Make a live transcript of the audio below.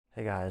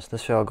Hey guys,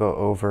 this video I'll go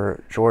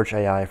over George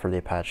AI for the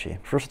Apache.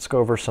 First, let's go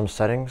over some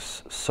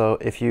settings. So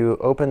if you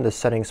open the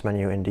settings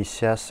menu in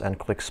DCS and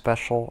click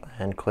special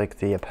and click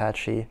the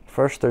Apache,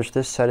 first there's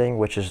this setting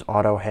which is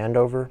auto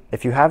handover.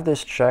 If you have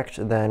this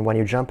checked, then when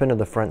you jump into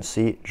the front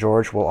seat,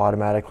 George will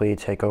automatically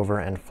take over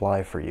and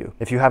fly for you.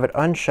 If you have it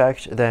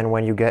unchecked, then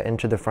when you get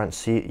into the front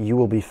seat, you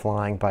will be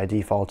flying by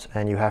default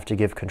and you have to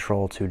give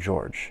control to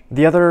George.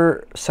 The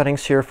other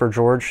settings here for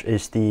George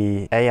is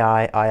the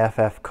AI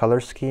IFF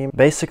color scheme.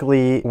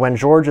 Basically, when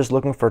George is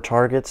looking for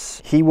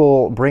targets, he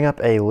will bring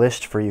up a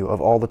list for you of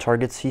all the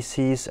targets he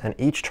sees, and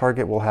each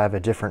target will have a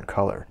different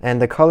color.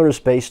 And the color is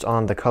based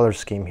on the color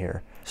scheme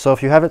here. So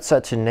if you have it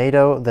set to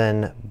NATO,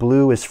 then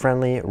blue is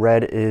friendly,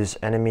 red is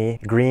enemy,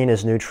 green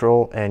is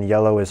neutral, and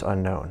yellow is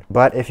unknown.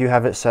 But if you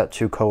have it set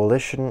to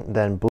coalition,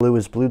 then blue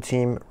is blue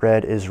team,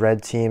 red is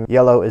red team,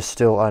 yellow is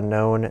still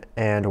unknown,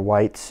 and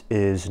white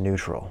is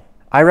neutral.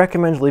 I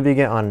recommend leaving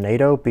it on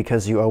NATO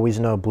because you always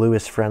know blue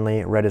is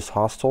friendly, red is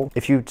hostile.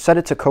 If you set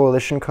it to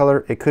coalition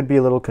color, it could be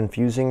a little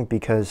confusing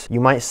because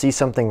you might see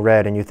something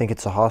red and you think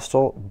it's a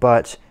hostile,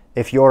 but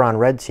if you're on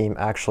red team,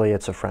 actually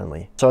it's a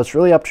friendly. So it's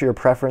really up to your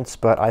preference,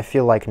 but I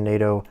feel like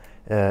NATO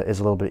is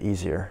a little bit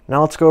easier.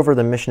 Now let's go over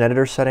the mission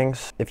editor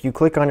settings. If you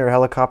click on your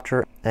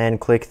helicopter and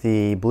click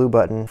the blue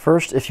button,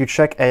 first if you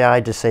check AI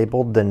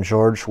disabled, then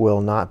George will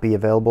not be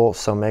available,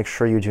 so make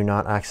sure you do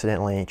not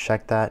accidentally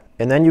check that.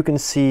 And then you can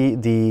see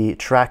the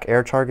track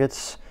air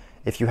targets.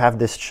 If you have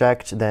this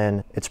checked,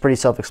 then it's pretty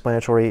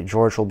self-explanatory.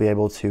 George will be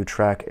able to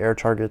track air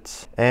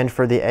targets. And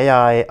for the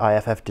AI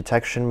IFF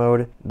detection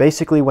mode,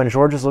 basically when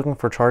George is looking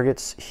for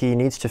targets, he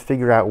needs to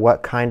figure out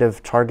what kind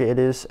of target it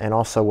is and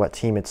also what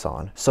team it's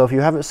on. So if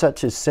you have it set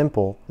to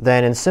simple,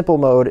 then in simple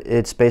mode,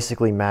 it's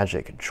basically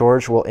magic.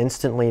 George will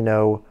instantly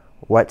know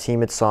what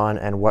team it's on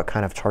and what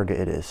kind of target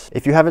it is.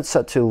 If you have it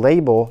set to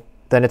label,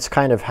 then it's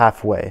kind of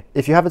halfway.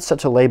 If you have it set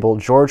to label,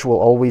 George will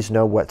always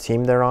know what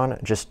team they're on,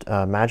 just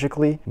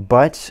magically,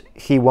 but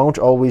he won't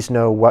always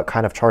know what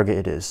kind of target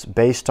it is.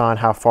 Based on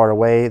how far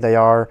away they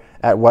are,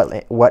 at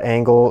what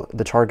angle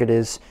the target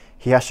is,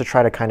 he has to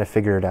try to kind of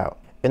figure it out.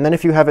 And then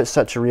if you have it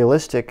set to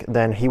realistic,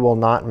 then he will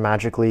not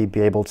magically be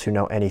able to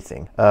know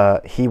anything.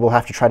 He will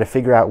have to try to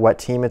figure out what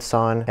team it's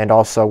on and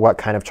also what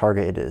kind of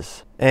target it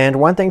is. And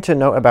one thing to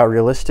note about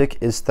realistic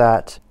is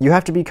that you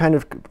have to be kind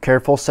of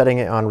careful setting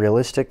it on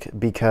realistic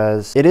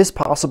because it is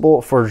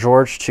possible for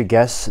George to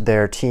guess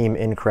their team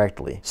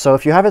incorrectly. So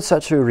if you have it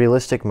set to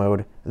realistic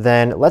mode,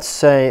 then let's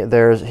say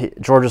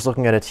George is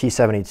looking at a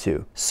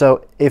T-72.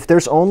 So if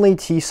there's only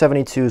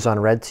T-72s on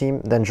red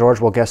team, then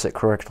George will guess it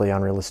correctly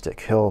on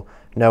realistic. He'll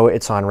know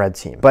it's on red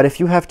team. But if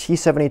you have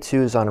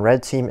T-72s on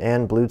red team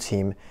and blue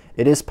team,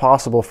 it is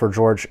possible for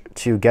George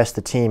to guess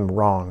the team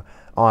wrong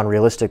on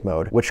realistic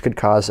mode, which could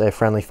cause a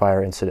friendly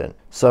fire incident.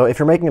 So if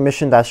you're making a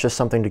mission, that's just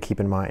something to keep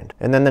in mind.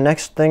 And then the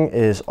next thing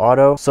is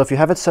auto. So if you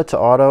have it set to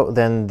auto,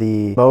 then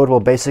the mode will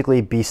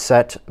basically be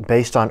set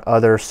based on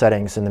other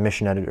settings in the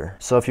mission editor.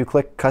 So if you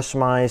click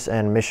customize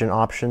and mission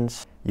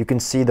options, you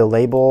can see the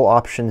label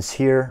options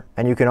here,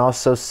 and you can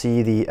also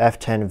see the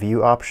F10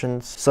 view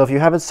options. So if you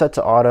have it set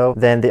to auto,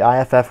 then the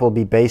IFF will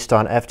be based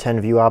on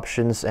F10 view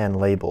options and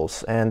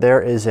labels. And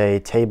there is a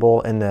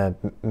table in the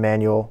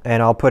manual,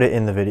 and I'll put it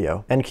in the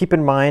video. And keep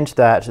in mind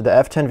that the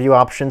F10 view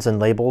options and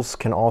labels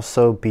can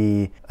also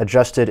be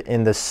adjusted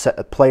in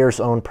the player's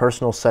own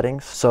personal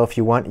settings. So if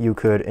you want, you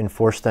could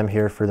enforce them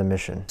here for the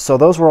mission. So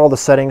those were all the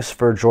settings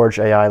for George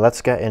AI.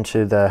 Let's get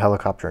into the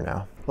helicopter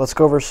now. Let's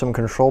go over some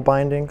control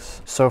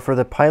bindings. So for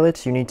the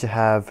pilot, you need to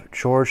have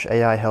George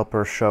AI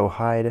helper show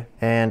hide,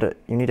 and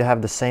you need to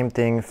have the same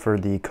thing for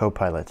the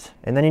copilot.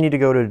 And then you need to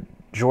go to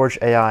George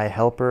AI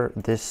helper,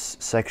 this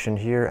section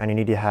here, and you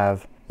need to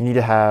have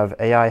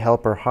AI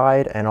helper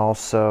hide and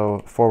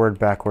also forward,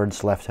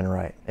 backwards, left, and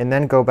right. And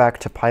then go back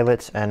to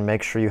pilot and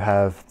make sure you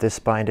have this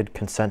binded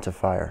consent to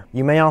fire.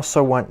 You may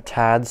also want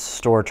TADS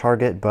store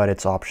target, but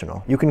it's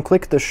optional. You can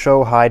click the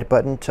show hide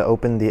button to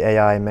open the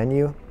AI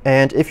menu.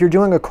 And if you're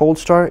doing a cold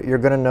start, you're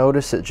going to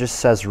notice it just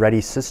says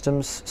ready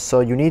systems.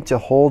 So you need to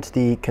hold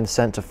the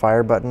consent to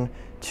fire button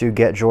to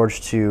get George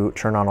to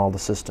turn on all the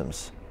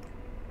systems.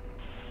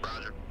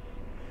 Roger.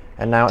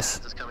 And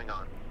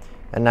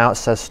now it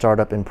says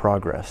startup in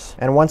progress.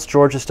 And once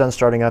George is done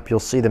starting up,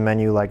 you'll see the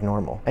menu like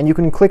normal. And you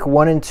can click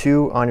 1 and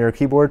 2 on your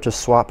keyboard to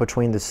swap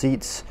between the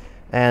seats.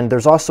 And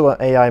there's also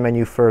an AI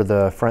menu for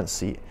the front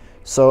seat.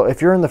 So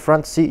if you're in the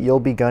front seat,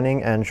 you'll be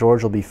gunning and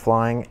George will be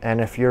flying.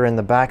 And if you're in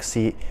the back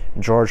seat,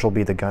 George will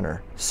be the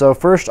gunner. So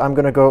first I'm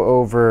going to go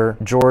over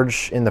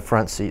George in the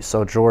front seat,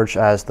 so George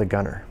as the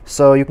gunner.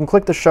 So you can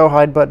click the show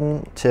hide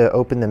button to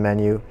open the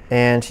menu,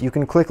 and you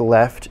can click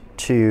left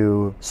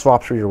to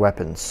swap through your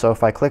weapons. So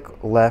if I click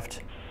left,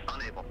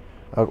 Unable.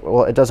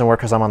 well, it doesn't work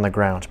because I'm on the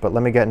ground, but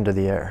let me get into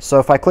the air. So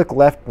if I click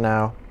left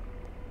now,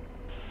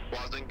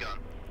 Wasn't gun.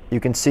 you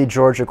can see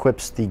George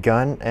equips the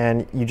gun,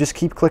 and you just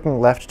keep clicking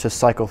left to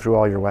cycle through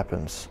all your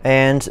weapons.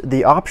 And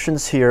the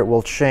options here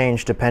will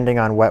change depending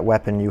on what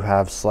weapon you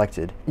have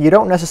selected. You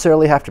don't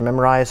necessarily have to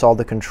memorize all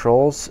the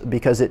controls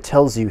because it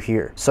tells you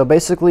here. So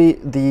basically,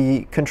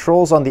 the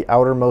controls on the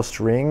outermost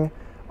ring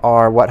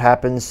are what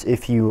happens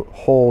if you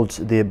hold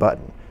the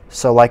button.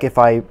 So like if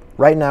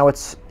right now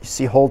it's, you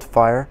see hold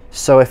fire.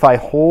 So if I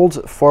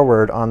hold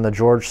forward on the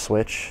George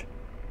switch,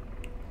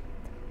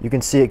 you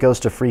can see it goes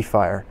to free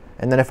fire.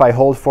 And then if I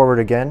hold forward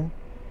again,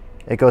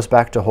 it goes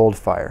back to hold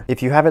fire.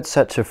 If you have it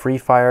set to free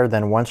fire,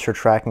 then once you're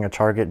tracking a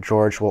target,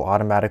 George will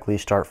automatically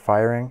start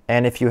firing.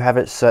 And if you have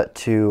it set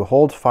to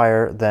hold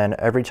fire, then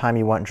every time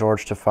you want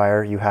George to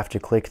fire, you have to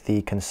click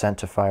the consent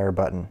to fire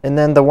button. And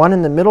then the one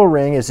in the middle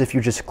ring is if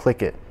you just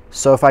click it.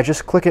 So if I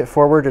just click it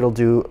forward, it'll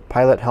do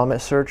pilot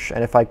helmet search,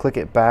 and if I click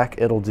it back,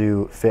 it'll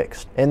do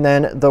fixed. And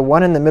then the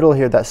one in the middle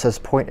here that says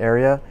point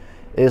area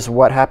is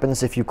what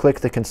happens if you click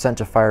the consent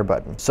to fire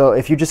button. So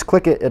if you just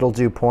click it, it'll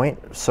do point,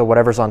 so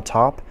whatever's on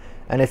top.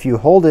 And if you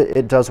hold it,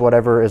 it does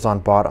whatever is on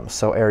bottom,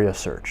 so area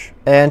search.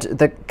 And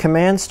the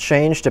commands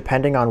change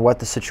depending on what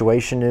the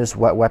situation is,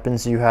 what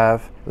weapons you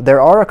have.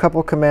 There are a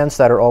couple commands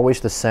that are always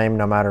the same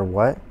no matter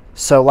what.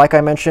 So like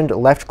I mentioned,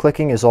 left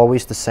clicking is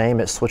always the same,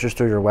 it switches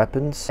through your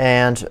weapons,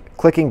 and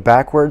clicking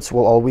backwards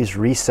will always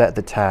reset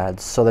the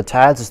TADS. So the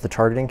TADS is the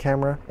targeting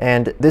camera,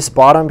 and this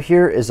bottom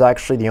here is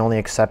actually the only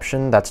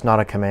exception that's not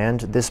a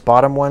command. This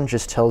bottom one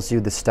just tells you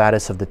the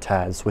status of the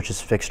TADS, which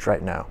is fixed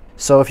right now.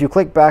 So if you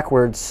click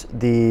backwards,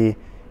 the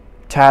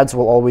TADS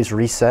will always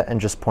reset and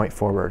just point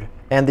forward.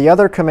 And the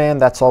other command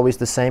that's always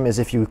the same is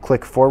if you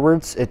click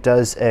forwards, it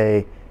does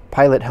a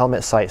pilot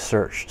helmet sight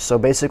search. So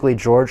basically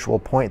George will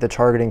point the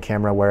targeting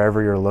camera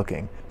wherever you're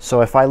looking.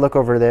 So if I look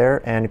over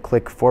there and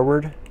click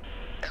forward,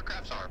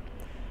 Aircraft's armed.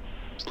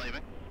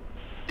 Slaving.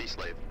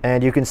 Deslave.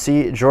 and you can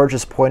see George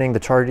is pointing the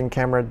targeting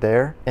camera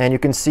there. And you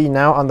can see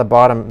now on the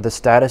bottom, the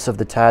status of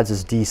the TADS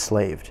is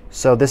deslaved.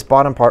 So this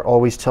bottom part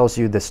always tells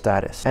you the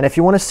status. And if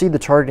you want to see the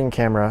targeting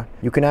camera,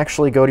 you can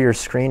actually go to your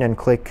screen and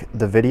click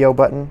the video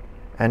button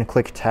and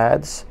click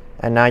TADS,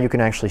 and now you can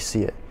actually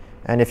see it.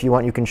 And if you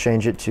want, you can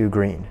change it to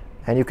green.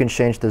 And you can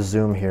change the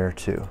zoom here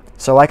too.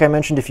 So like I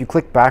mentioned, if you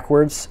click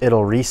backwards,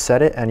 it'll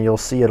reset it, and you'll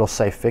see it'll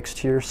say fixed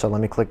here. So let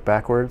me click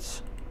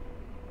backwards.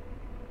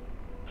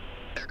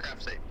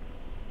 Aircraft safe.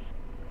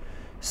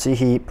 See,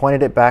 he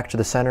pointed it back to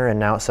the center, and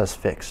now it says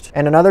fixed.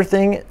 And another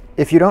thing,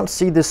 if you don't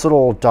see this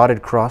little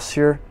dotted cross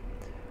here,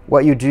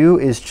 what you do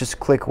is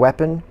just click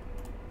weapon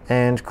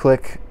and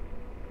click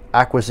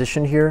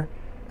acquisition here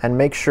and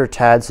make sure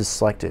TADS is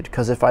selected.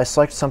 Because if I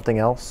select something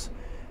else,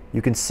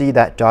 you can see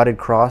that dotted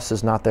cross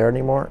is not there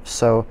anymore.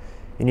 So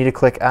you need to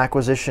click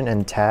acquisition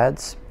and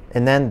TADS,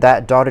 and then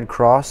that dotted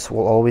cross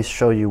will always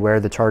show you where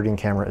the targeting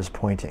camera is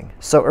pointing.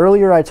 So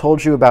earlier I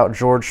told you about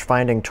George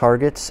finding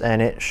targets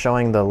and it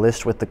showing the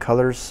list with the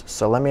colors.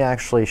 So let me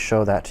actually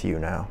show that to you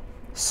now.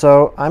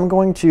 So I'm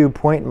going to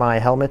point my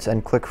helmet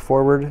and click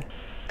forward.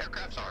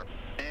 Aircraft's armed.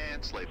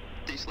 And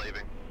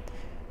deslaving.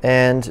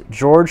 And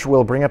George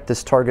will bring up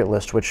this target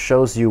list, which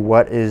shows you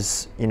what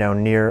is,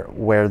 near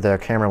where the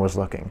camera was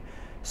looking.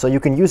 So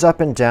you can use up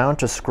and down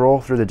to scroll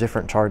through the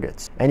different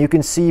targets. And you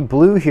can see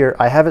blue here,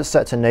 I have it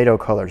set to NATO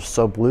colors.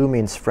 So blue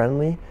means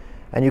friendly,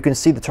 and you can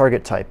see the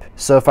target type.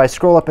 So if I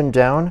scroll up and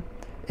down,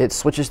 it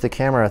switches the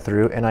camera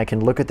through, and I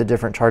can look at the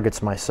different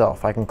targets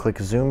myself. I can click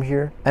zoom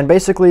here. And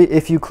basically,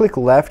 if you click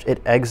left,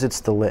 it exits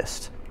the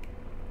list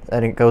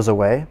and it goes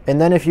away. And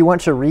then if you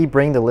want to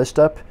re-bring the list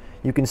up,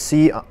 you can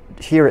see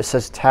here it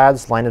says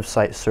TADS line of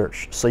sight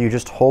search. So you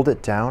just hold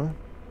it down,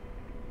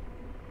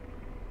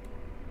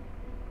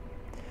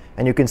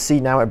 and you can see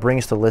now it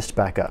brings the list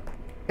back up.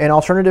 An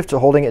alternative to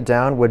holding it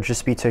down would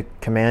just be to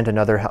command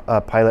another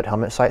pilot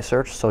helmet sight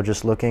search, so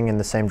just looking in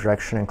the same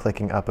direction and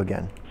clicking up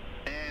again.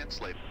 And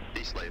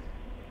deslave.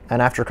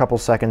 And after a couple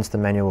seconds, the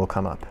menu will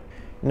come up.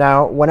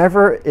 Now,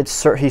 whenever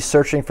he's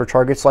searching for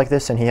targets like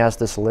this and he has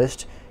this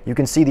list, you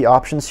can see the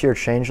options here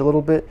change a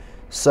little bit.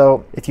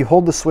 So if you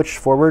hold the switch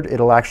forward,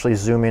 it'll actually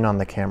zoom in on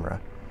the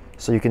camera.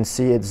 So you can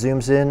see it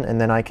zooms in, and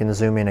then I can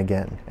zoom in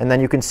again. And then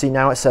you can see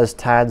now it says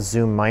TADS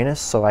zoom minus,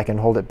 so I can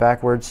hold it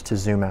backwards to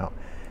zoom out.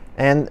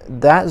 And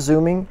that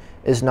zooming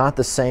is not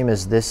the same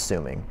as this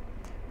zooming.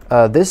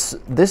 This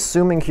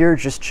zooming here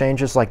just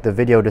changes like the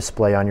video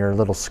display on your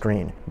little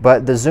screen.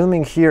 But the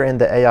zooming here in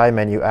the AI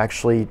menu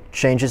actually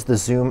changes the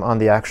zoom on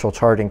the actual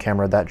targeting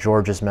camera that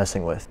George is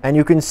messing with. And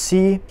you can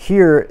see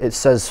here it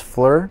says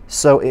FLIR.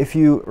 So if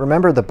you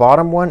remember, the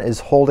bottom one is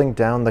holding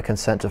down the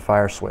consent to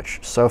fire switch.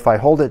 So if I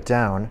hold it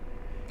down,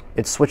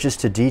 it switches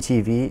to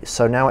DTV,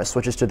 so now it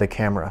switches to the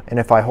camera. And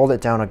if I hold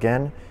it down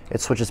again, it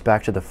switches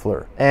back to the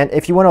FLIR. And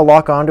if you want to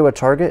lock onto a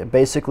target,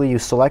 basically you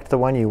select the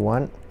one you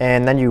want,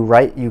 and then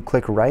you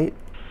click right,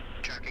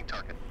 Tracking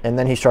target. and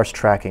then he starts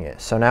tracking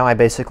it. So now I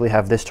basically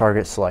have this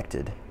target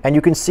selected. And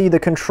you can see the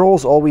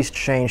controls always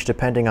change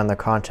depending on the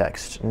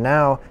context.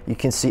 Now you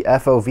can see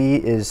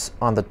FOV is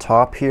on the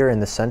top here in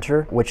the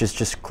center, which is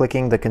just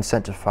clicking the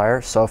consent to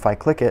fire. So if I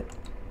click it,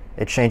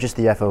 it changes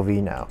the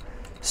FOV now.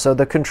 So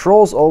the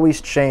controls always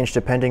change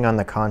depending on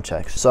the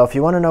context. So if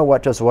you want to know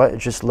what does what,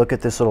 just look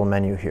at this little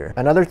menu here.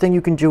 Another thing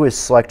you can do is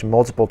select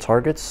multiple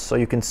targets. So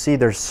you can see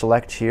there's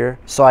select here.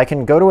 So I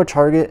can go to a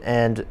target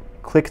and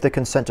click the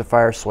consent to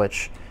fire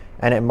switch,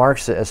 and it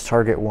marks it as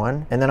target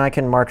 1. And then I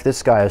can mark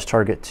this guy as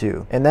target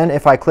 2. And then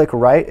if I click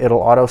right, it'll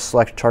auto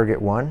select target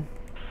 1.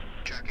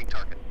 Tracking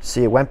target.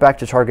 See, it went back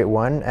to target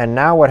 1, and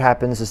now what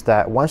happens is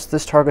that once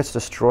this target's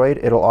destroyed,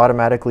 it'll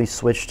automatically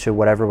switch to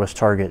whatever was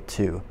target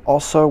 2.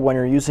 Also, when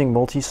you're using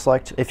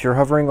multi-select, if you're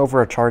hovering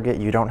over a target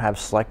you don't have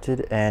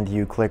selected and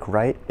you click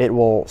right, it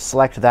will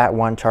select that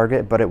one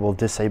target, but it will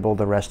disable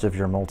the rest of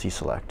your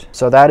multi-select.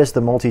 So that is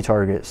the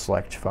multi-target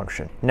select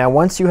function. Now,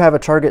 once you have a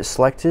target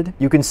selected,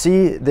 you can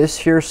see this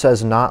here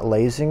says not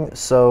lasing,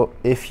 so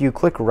if you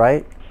click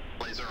right,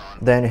 Laser on.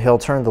 then he'll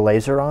turn the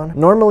laser on.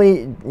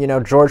 Normally,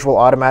 George will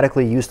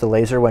automatically use the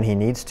laser when he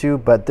needs to,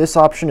 but this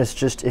option is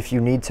just if you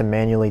need to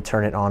manually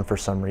turn it on for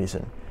some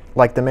reason.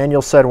 Like the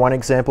manual said, one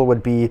example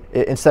would be,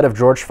 instead of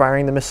George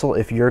firing the missile,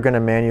 if you're going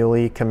to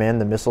manually command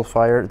the missile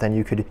fire, then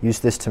you could use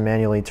this to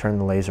manually turn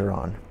the laser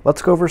on.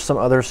 Let's go over some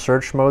other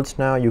search modes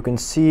now. You can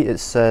see it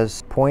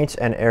says point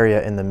and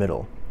area in the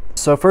middle.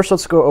 So first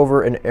let's go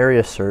over an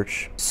area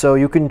search. So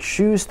you can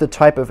choose the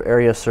type of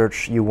area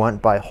search you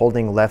want by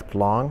holding left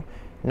long.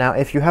 Now,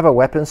 if you have a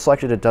weapon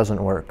selected, it doesn't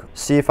work.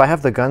 See, if I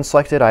have the gun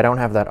selected, I don't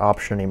have that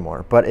option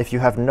anymore. But if you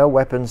have no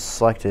weapons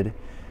selected,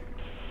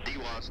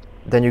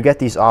 then you get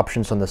these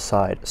options on the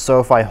side.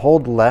 So if I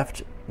hold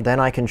left, then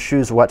I can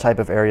choose what type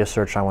of area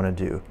search I want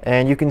to do.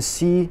 And you can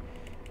see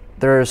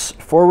there's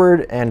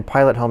forward and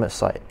pilot helmet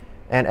sight.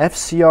 And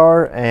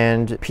FCR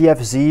and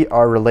PFZ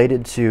are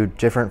related to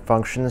different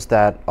functions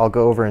that I'll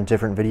go over in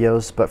different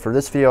videos, but for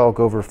this video I'll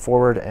go over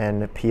forward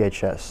and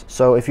PHS.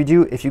 So if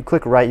you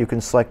click right, you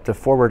can select the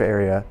forward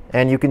area,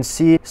 and you can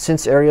see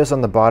since area's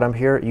on the bottom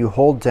here, you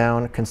hold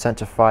down consent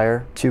to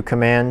fire to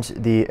command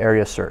the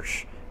area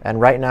search.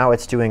 And right now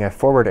it's doing a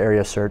forward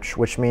area search,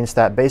 which means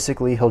that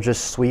basically he'll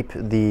just sweep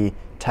the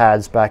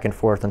TADs back and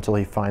forth until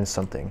he finds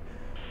something.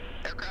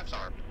 Aircraft's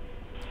armed.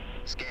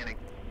 Scanning.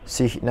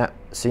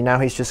 See now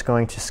he's just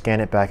going to scan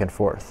it back and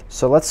forth.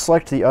 So let's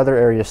select the other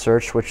area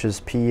search, which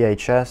is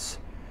PHS.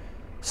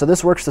 So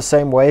this works the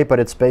same way, but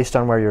it's based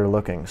on where you're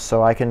looking.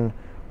 So I can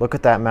look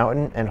at that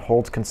mountain and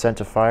hold consent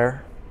to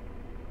fire.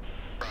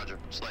 Roger.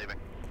 Slaving.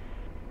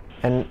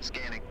 And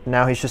Scanning.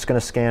 now he's just going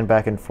to scan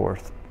back and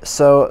forth.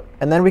 So,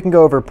 and then we can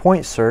go over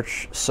point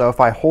search. So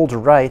if I hold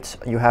right,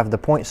 you have the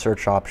point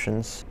search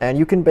options, and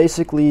you can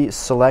basically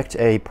select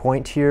a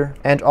point here.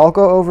 And I'll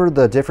go over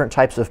the different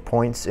types of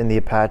points in the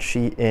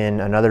Apache in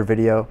another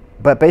video.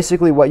 But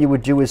basically what you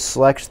would do is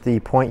select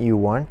the point you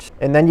want,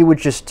 and then you would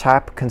just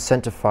tap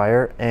consent to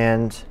fire,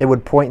 and it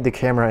would point the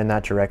camera in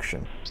that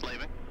direction.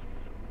 Slaving.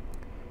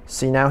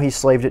 See, now he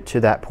slaved it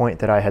to that point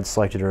that I had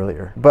selected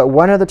earlier. But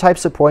one of the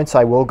types of points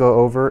I will go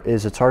over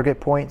is a target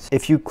point.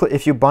 If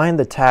you bind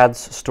the TADS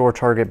store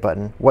target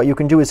button, what you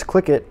can do is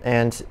click it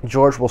and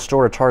George will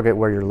store a target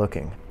where you're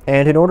looking.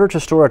 And in order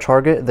to store a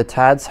target, the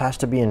TADS has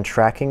to be in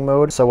tracking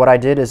mode. So what I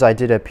did is I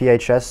did a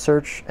PHS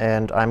search,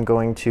 and I'm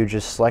going to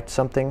just select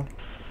something.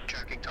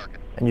 Tracking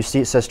target. And you see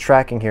it says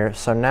tracking here.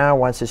 So now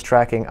once it's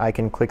tracking, I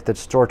can click the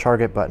store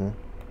target button.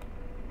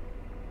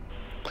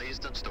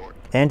 Blazed and stored.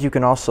 And you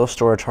can also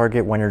store a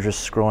target when you're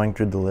just scrolling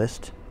through the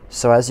list.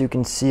 So as you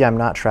can see, I'm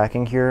not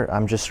tracking here,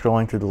 I'm just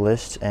scrolling through the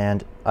list,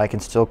 and I can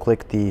still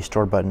click the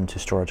store button to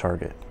store a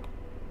target.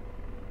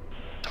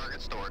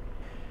 Target stored.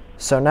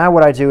 So now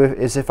what I do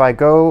is if I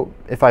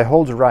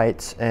hold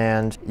right,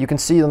 and you can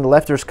see on the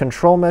left there's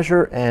control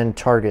measure and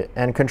target.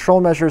 And control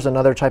measure is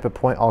another type of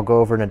point I'll go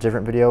over in a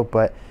different video,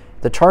 but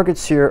the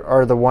targets here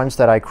are the ones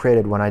that I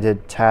created when I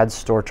did TAD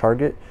store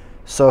target.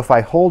 So if I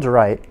hold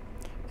right,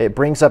 it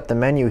brings up the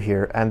menu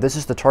here, and this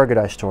is the target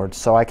I stored.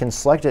 So I can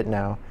select it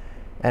now,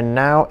 and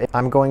now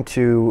I'm going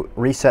to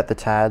reset the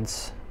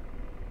TADs.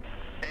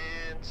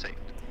 And saved.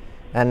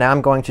 And now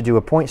I'm going to do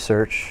a point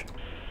search.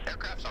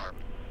 Aircraft's armed.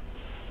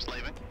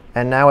 Slaving.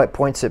 And now it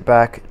points it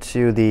back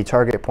to the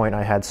target point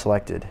I had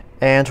selected.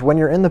 And when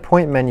you're in the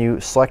point menu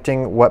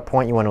selecting what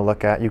point you want to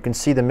look at, you can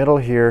see the middle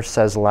here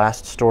says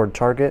last stored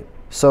target.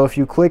 So if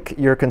you click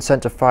your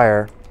consent to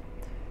fire,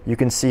 you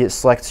can see it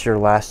selects your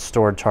last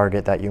stored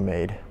target that you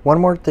made.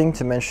 One more thing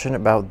to mention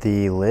about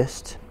the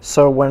list.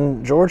 So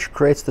when George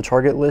creates the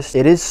target list,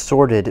 it is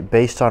sorted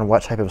based on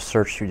what type of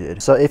search you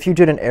did. So if you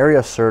did an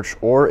area search,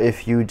 or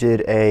if you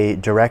did a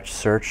direct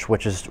search,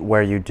 which is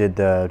where you did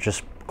the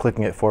just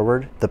clicking it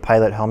forward, the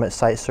pilot helmet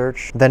sight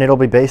search, then it'll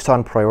be based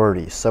on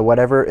priority. So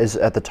whatever is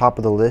at the top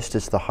of the list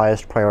is the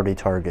highest priority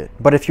target.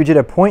 But if you did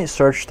a point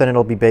search, then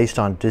it'll be based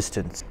on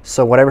distance.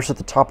 So whatever's at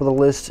the top of the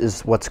list is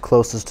what's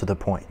closest to the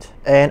point.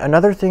 And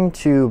another thing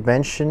to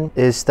mention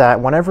is that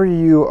whenever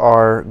you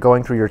are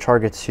going through your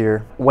targets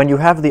here, when you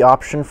have the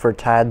option for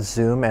TAD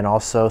zoom and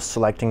also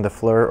selecting the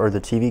FLIR or the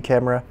TV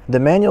camera, the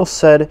manual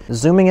said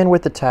zooming in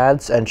with the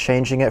TADs and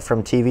changing it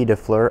from TV to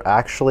FLIR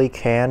actually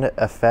can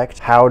affect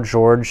how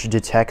George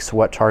detects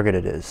what target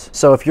it is.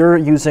 So if you're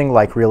using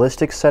like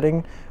realistic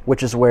setting,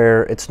 which is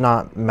where it's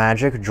not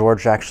magic.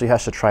 George actually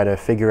has to try to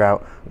figure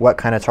out what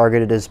kind of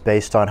target it is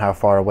based on how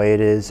far away it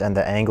is and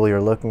the angle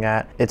you're looking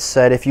at. It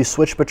said if you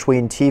switch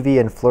between TV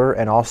and FLIR,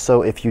 and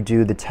also if you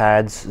do the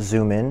TADS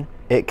zoom in,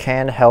 it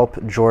can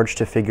help George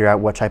to figure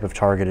out what type of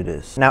target it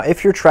is. Now,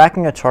 if you're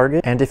tracking a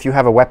target and if you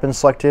have a weapon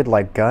selected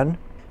like gun,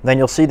 then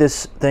you'll see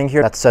this thing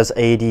here that says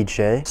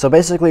ADJ. So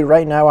basically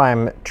right now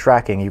I'm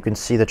tracking. You can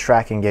see the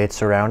tracking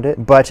gates around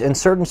it, but in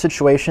certain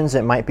situations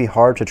it might be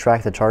hard to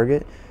track the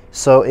target.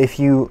 So if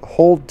you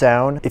hold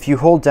down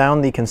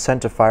the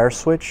consent to fire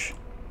switch,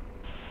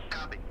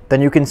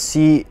 then you can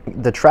see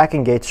the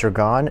tracking gates are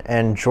gone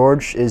and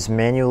George is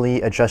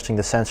manually adjusting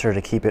the sensor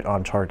to keep it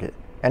on target.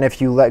 And if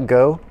you let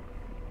go,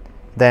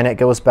 then it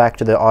goes back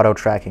to the auto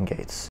tracking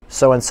gates.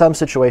 So in some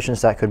situations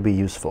that could be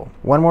useful.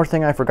 One more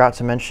thing I forgot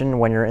to mention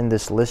when you're in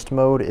this list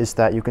mode is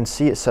that you can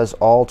see it says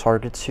all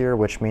targets here,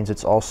 which means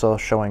it's also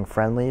showing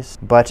friendlies.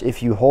 But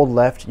if you hold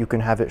left, you can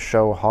have it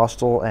show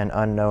hostile and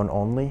unknown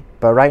only.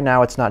 But right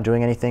now it's not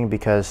doing anything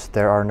because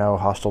there are no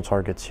hostile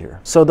targets here.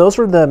 So those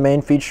were the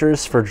main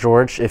features for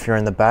George if you're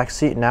in the back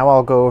seat. Now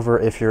I'll go over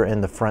if you're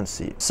in the front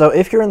seat. So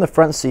if you're in the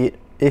front seat,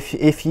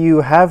 if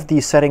you have the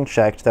setting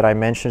checked that I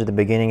mentioned at the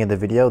beginning of the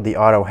video, the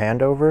auto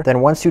handover,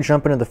 then once you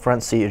jump into the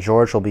front seat,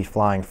 George will be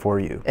flying for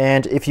you.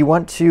 And if you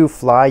want to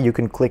fly, you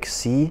can click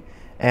C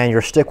and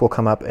your stick will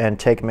come up and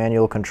take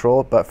manual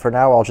control, but for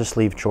now I'll just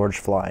leave George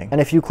flying.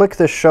 And if you click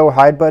the show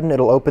hide button,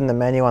 it'll open the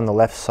menu on the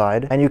left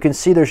side, and you can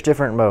see there's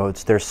different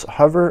modes. There's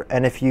hover,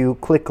 and if you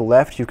click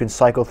left, you can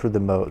cycle through the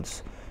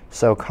modes.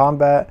 So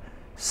combat,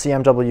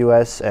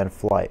 CMWS, and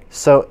flight.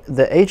 So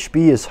the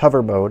HB is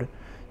hover mode.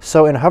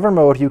 So in hover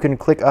mode, you can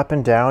click up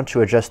and down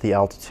to adjust the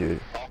altitude.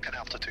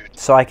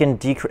 So I can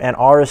decrease, and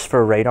R is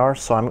for radar,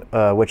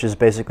 so which is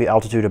basically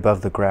altitude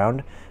above the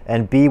ground,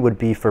 and B would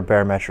be for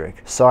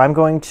barometric. So I'm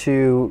going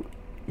to,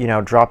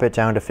 drop it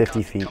down to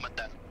 50 feet.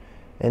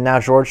 And now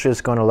George is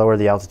going to lower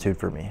the altitude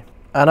for me.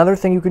 Another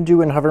thing you can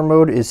do in hover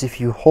mode is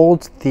if you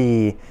hold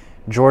the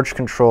George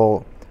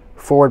control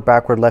forward,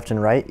 backward, left,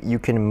 and right, you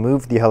can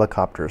move the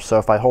helicopter. So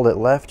if I hold it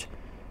left,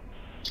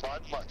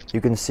 you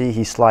can see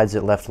he slides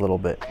it left a little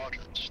bit.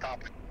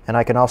 And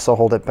I can also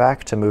hold it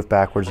back to move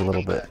backwards a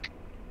little bit.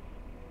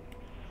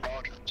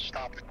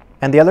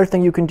 And the other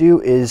thing you can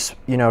do is,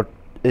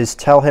 is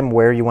tell him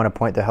where you want to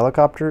point the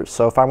helicopter.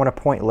 So if I want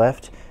to point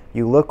left,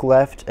 you look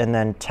left and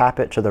then tap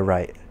it to the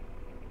right.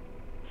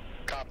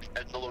 Copy.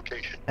 That's the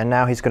location. And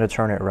now he's going to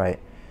turn it right.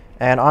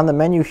 And on the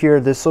menu here,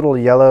 this little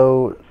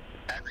yellow,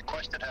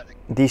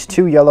 these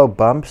two yellow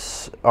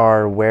bumps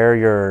are where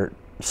your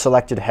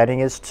selected heading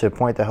is to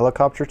point the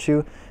helicopter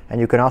to. And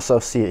you can also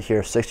see it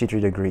here, 63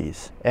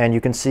 degrees. And you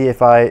can see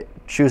if I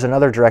choose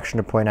another direction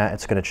to point at,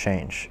 it's going to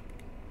change.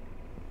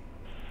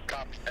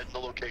 Copy. That's the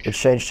location. It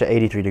changed to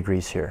 83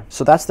 degrees here.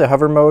 So that's the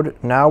hover mode.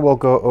 Now we'll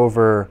go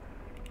over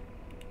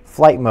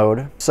flight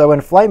mode. So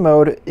in flight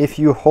mode, if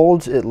you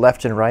hold it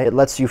left and right, it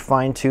lets you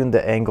fine tune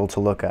the angle to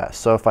look at.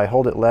 So if I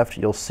hold it left,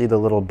 you'll see the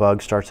little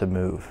bug start to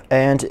move.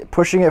 And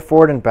pushing it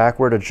forward and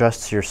backward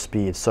adjusts your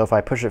speed. So if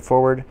I push it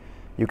forward,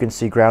 you can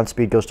see ground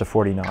speed goes to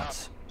 40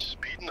 knots.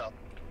 Speeding up.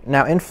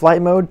 Now in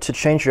flight mode, to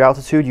change your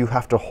altitude, you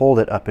have to hold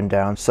it up and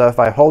down. So if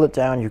I hold it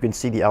down, you can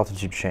see the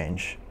altitude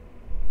change.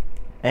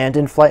 And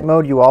in flight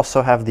mode, you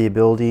also have the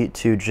ability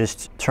to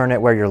just turn it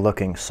where you're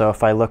looking. So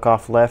if I look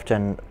off left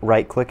and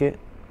right click it,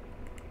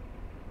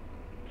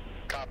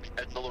 Copy.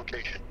 That's the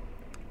location.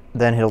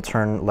 then he'll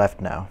turn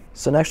left now.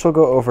 So next we'll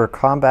go over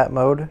combat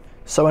mode.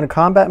 So in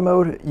combat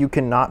mode, you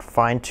cannot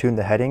fine tune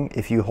the heading.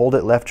 If you hold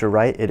it left or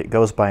right, it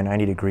goes by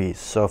 90 degrees.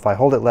 So if I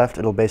hold it left,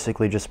 it'll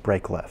basically just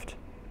brake left.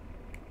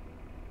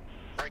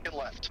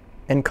 Left.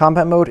 In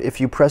combat mode, if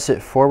you press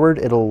it forward,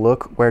 it'll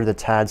look where the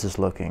TADS is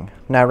looking.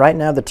 Now right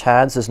now the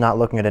TADS is not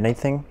looking at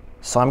anything,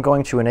 so I'm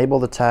going to enable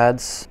the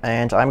TADS,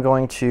 and I'm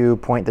going to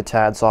point the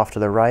TADS off to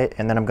the right,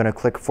 and then I'm going to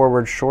click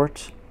forward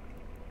short.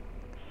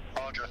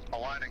 Roger.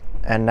 Aligning.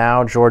 And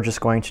now George is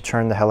going to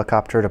turn the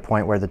helicopter to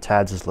point where the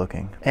TADS is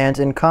looking. And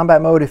in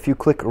combat mode, if you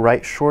click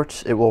right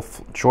short,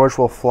 George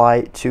will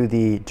fly to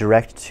the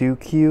direct to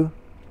queue,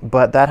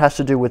 but that has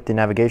to do with the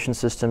navigation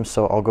system,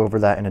 so I'll go over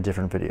that in a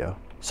different video.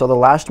 So the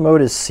last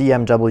mode is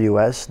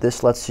CMWS.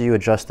 This lets you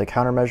adjust the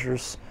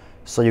countermeasures.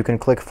 So you can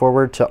click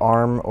forward to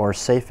arm or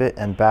safe it,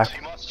 and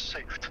backwards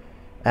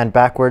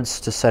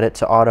to set it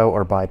to auto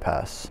or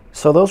bypass.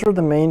 So those are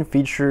the main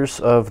features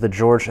of the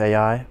George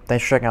AI.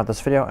 Thanks for checking out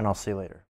this video, and I'll see you later.